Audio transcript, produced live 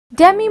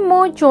Demi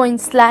Moore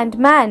Joins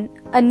Landman,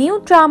 a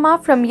new drama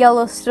from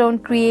Yellowstone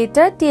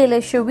creator Taylor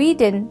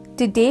Sheridan.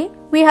 Today,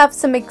 we have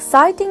some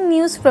exciting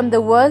news from the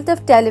world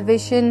of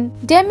television.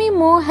 Demi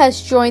Moore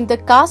has joined the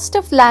cast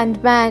of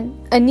Landman,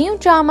 a new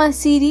drama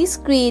series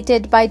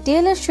created by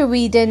Taylor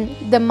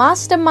Sheridan, the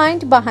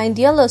mastermind behind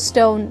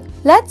Yellowstone.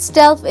 Let's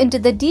delve into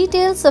the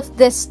details of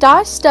this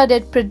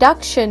star-studded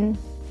production.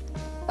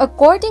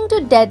 According to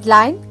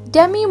Deadline,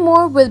 Demi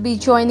Moore will be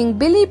joining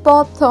Billy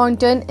Bob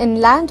Thornton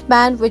in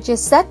Landman, which is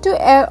set to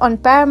air on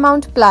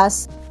Paramount+.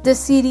 The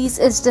series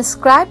is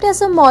described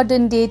as a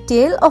modern-day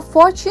tale of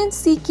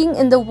fortune-seeking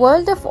in the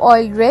world of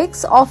oil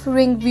rigs,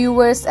 offering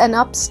viewers an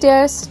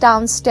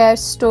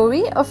upstairs-downstairs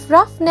story of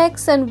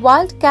roughnecks and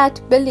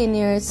wildcat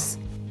billionaires.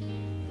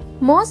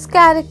 Moore's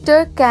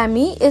character,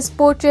 Cammy, is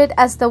portrayed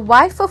as the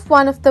wife of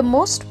one of the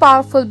most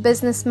powerful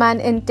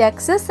businessmen in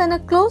Texas and a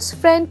close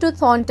friend to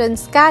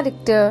Thornton's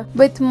character.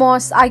 With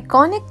Moore's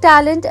iconic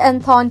talent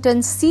and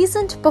Thornton's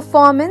seasoned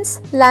performance,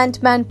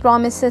 Landman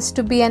promises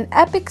to be an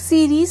epic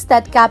series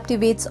that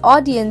captivates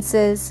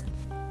audiences.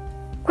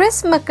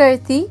 Chris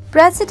McCarthy,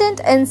 president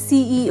and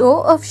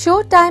CEO of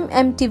Showtime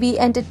MTV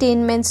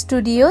Entertainment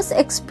Studios,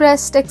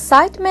 expressed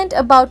excitement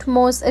about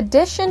Moore's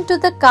addition to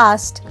the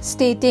cast,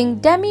 stating,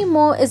 "Demi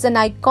Moore is an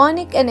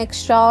iconic and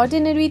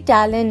extraordinary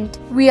talent.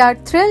 We are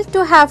thrilled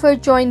to have her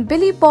join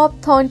Billy Bob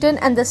Thornton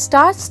and the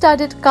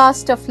star-studded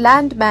cast of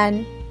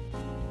Landman."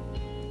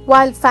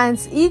 While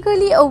fans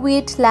eagerly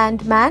await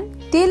Landman,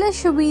 Taylor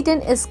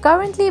Sheridan is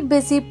currently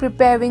busy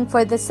preparing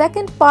for the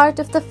second part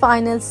of the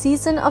final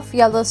season of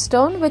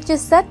Yellowstone, which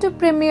is set to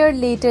premiere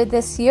later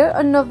this year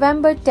on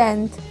November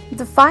 10th.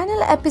 The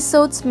final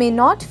episodes may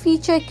not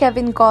feature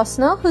Kevin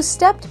Costner, who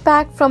stepped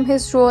back from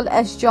his role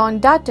as John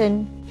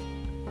Dutton.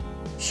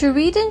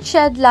 Sheridan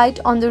shed light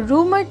on the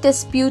rumored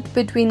dispute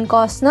between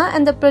Costner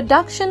and the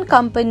production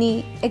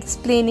company,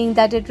 explaining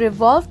that it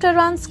revolved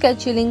around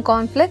scheduling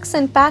conflicts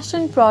and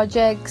passion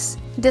projects.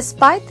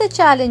 Despite the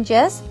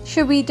challenges,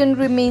 Sheridan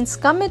remains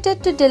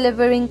committed to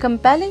delivering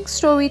compelling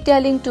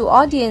storytelling to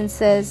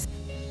audiences.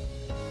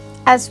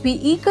 As we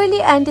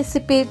eagerly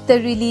anticipate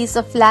the release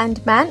of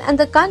Landman and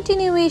the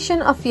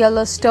continuation of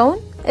Yellowstone,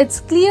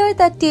 it's clear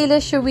that Taylor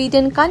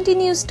Sheridan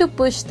continues to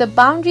push the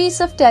boundaries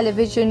of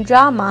television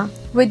drama.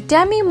 With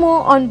Demi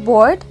Moore on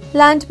board,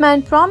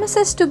 Landman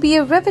promises to be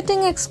a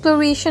riveting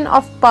exploration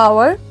of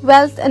power,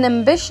 wealth, and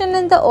ambition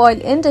in the oil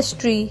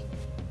industry.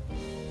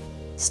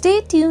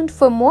 Stay tuned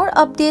for more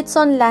updates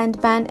on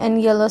Landman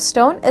and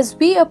Yellowstone as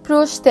we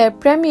approach their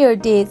premiere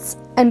dates,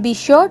 and be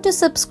sure to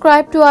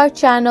subscribe to our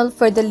channel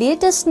for the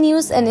latest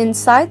news and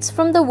insights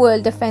from the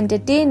world of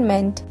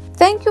entertainment.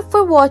 Thank you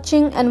for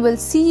watching, and we'll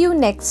see you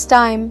next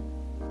time.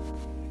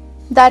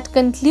 That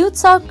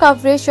concludes our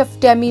coverage of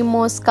Demi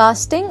Moore's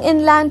casting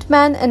in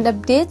Landman and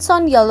updates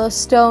on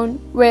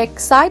Yellowstone. We're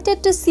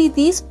excited to see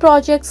these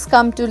projects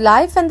come to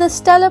life and the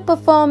stellar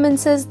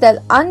performances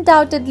they'll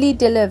undoubtedly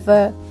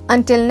deliver.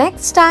 Until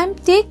next time,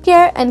 take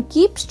care and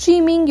keep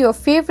streaming your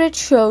favorite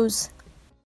shows.